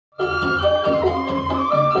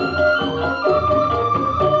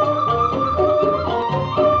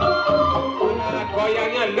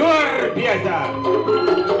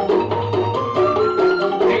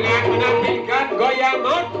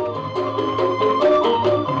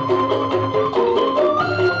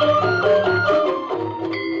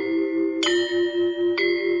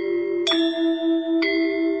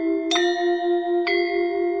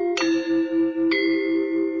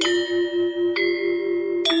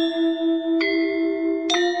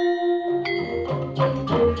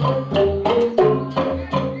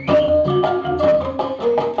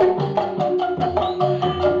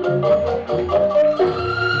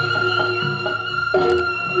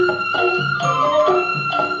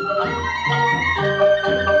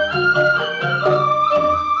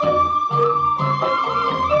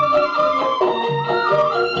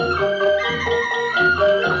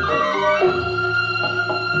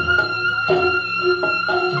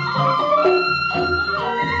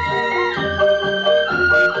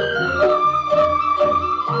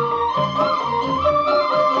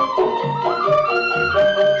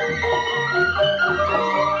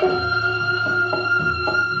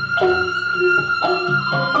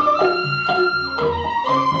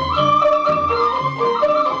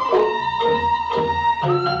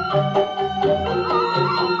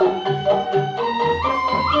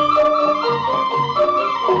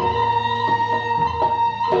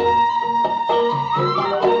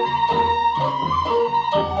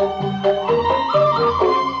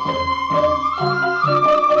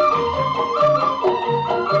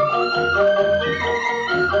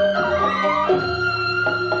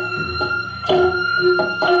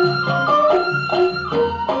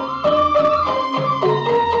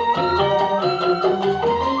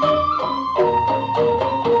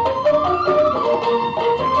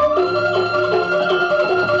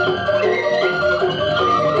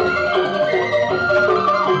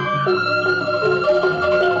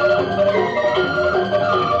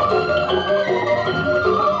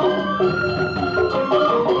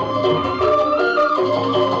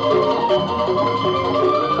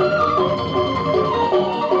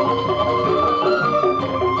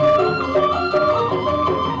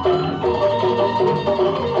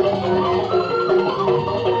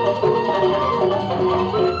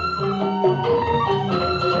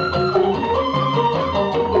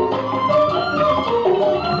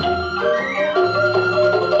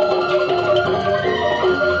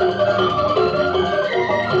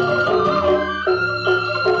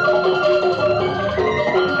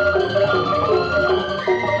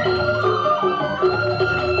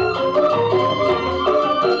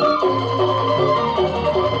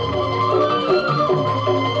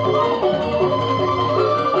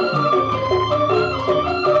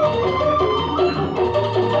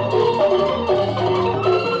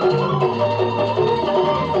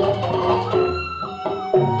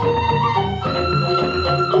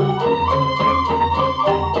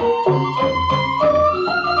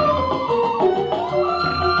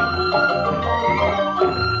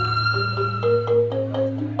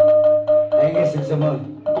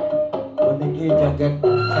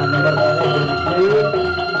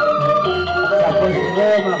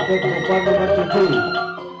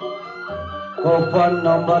Kupon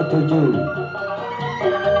nomor 7.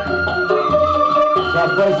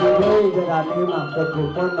 Siapa sini berani maksud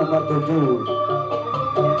kupon nomor 7?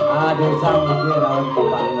 Ada sang rawan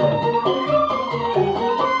kepala.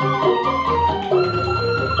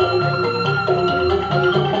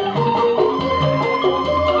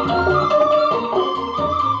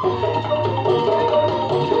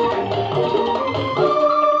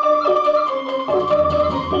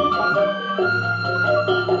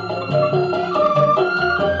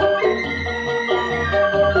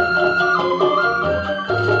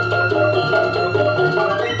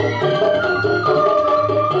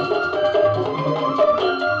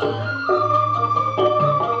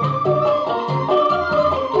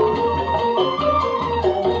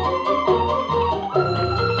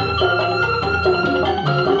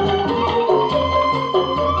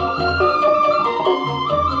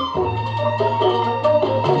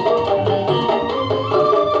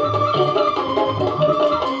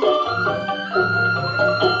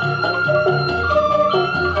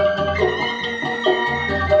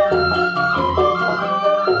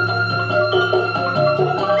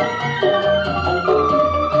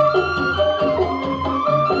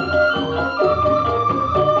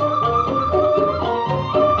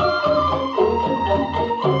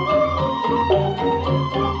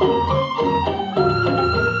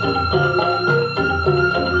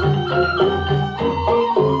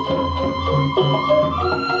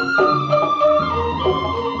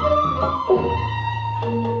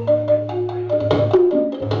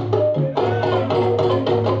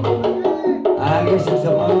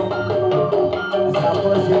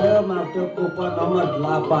 Kupon nomor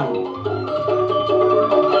 8.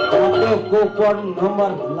 Kartu kupon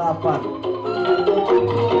nomor 8.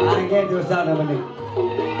 Angge dosa namanya.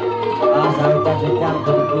 Asal cacekan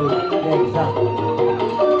buku desa.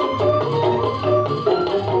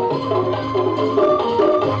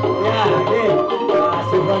 Ya, ini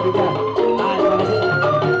masuk juga.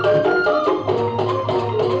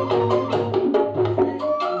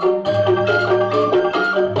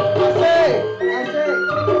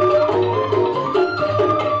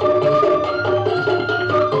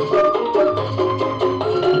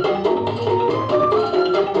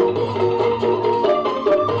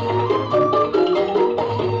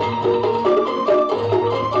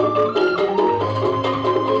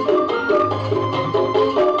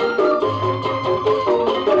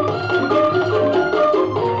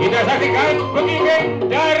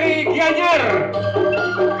 pengibing dari Gianyar.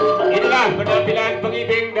 Inilah penampilan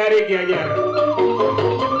pengibing dari Gianyar,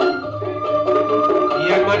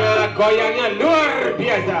 yang mana goyangnya luar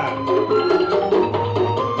biasa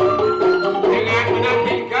dengan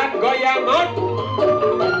menampilkan goyang not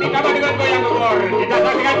ditambah dengan goyang obor. Kita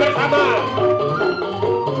saksikan bersama.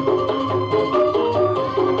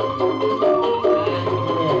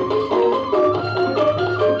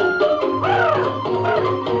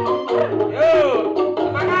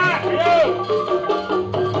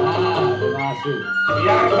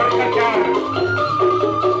 Biar berkejar.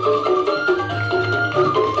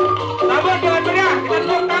 Sambut dengan meriah. Kita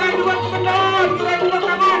tepuk tangan dua sebentar. Kita tepuk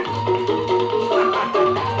tangan.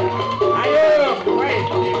 Ayo, baik.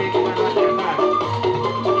 Ini kita luar biasa.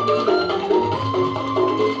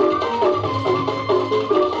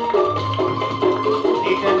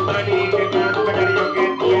 Ditemani dengan penari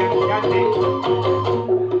joget yang cantik,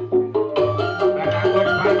 berambut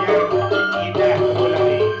panjang, indah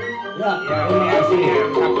mulai. Ya, siang,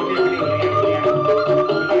 sabunnya beliau,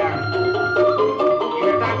 beliau.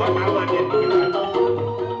 Ini takut taman dia kita.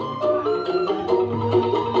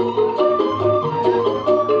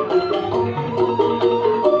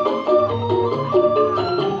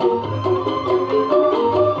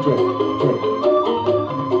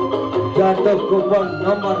 Jatuh kupon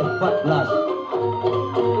nomor 14.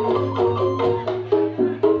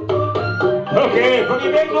 Oke,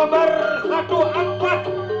 pengibing nomor 14.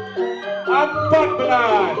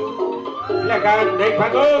 Silakan naik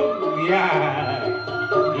panggung. Ya,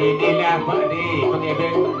 inilah Pak Di,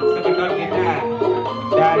 pengibing sebetulnya kita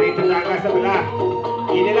dari tetangga sebelah.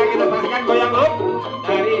 Inilah kita saksikan goyang hop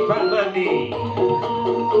dari Pak Mandi.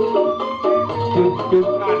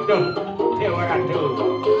 Aduh, dewa ratu.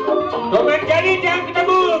 Domen jadi jangan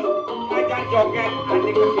ketemu. Ajak joget,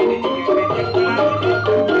 adik begini joget ratu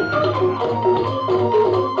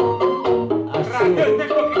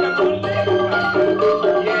sekok kita boleh.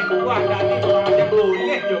 Ya, kuat tadi aja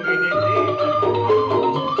boleh joget ini.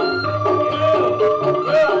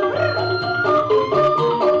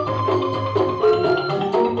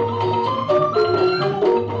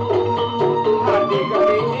 Adik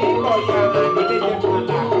begini goyangan ini jangan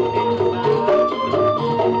laku.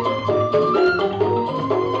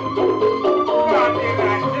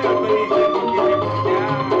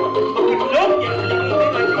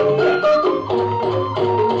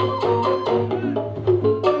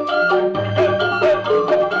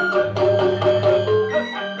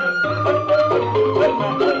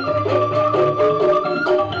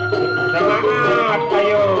 Semangat,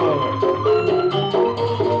 ayo.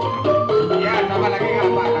 Ya, tambah lagi nggak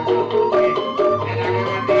apa langsung.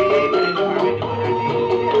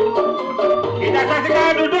 Kita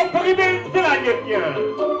saksikan duduk pengibing selanjutnya.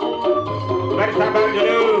 Bersabar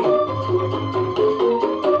dulu.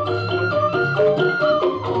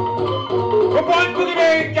 Kupon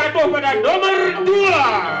pengibing jatuh pada nomor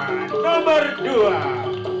 2. Nomor 2.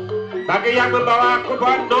 Bagi yang membawa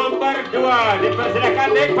kupon nomor 2, dipersilakan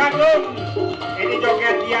naik panggung. Ini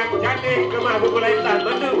joget yang cantik, Gemah Bumbu lain telah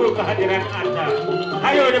menunggu kehadiran Anda.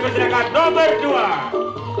 Ayo dipersilakan nomor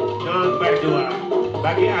 2. Nomor 2.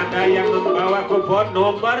 Bagi Anda yang membawa kupon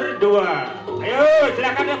nomor 2. Ayo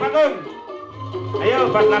silakan naik panggung.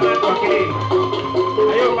 Ayo Pak Selamat wakili.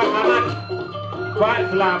 Ayo Pak Selamat. Pak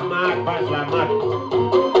Selamat, Pak Selamat.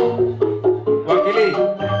 Wakili.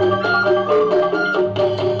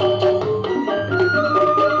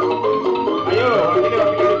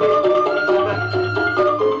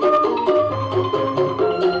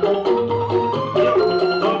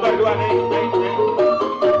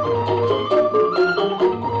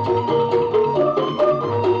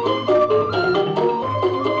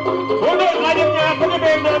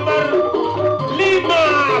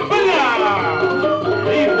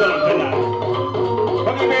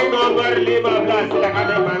 Nomor 15, silakan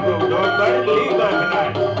naik panggung. Nomor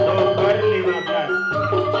 15. Nomor 15.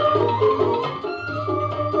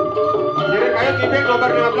 Jadi kayu gibing nomor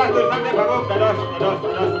 15 tulisan naik panggung. Dados.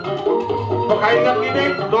 Pekayu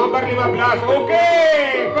gibing nomor 15. Oke,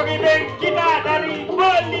 pengibing kita dari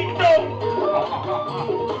Belitung.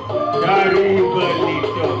 Dari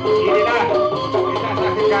Belitung. Inilah kita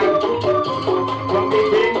saksikan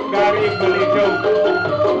pengibing dari Belitung.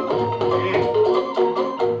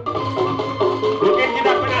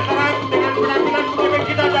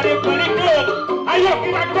 Ayo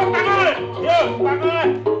kita tepuk tangan. Yuk, tangan.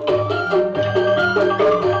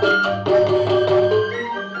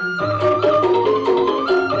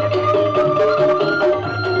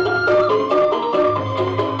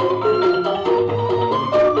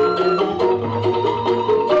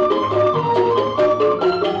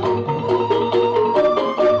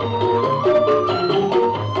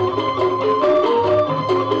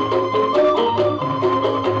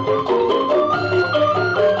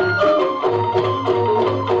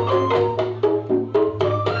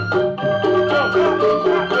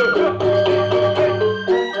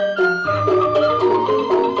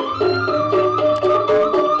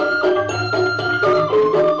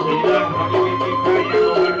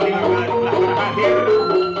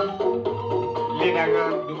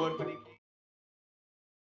 kehilangan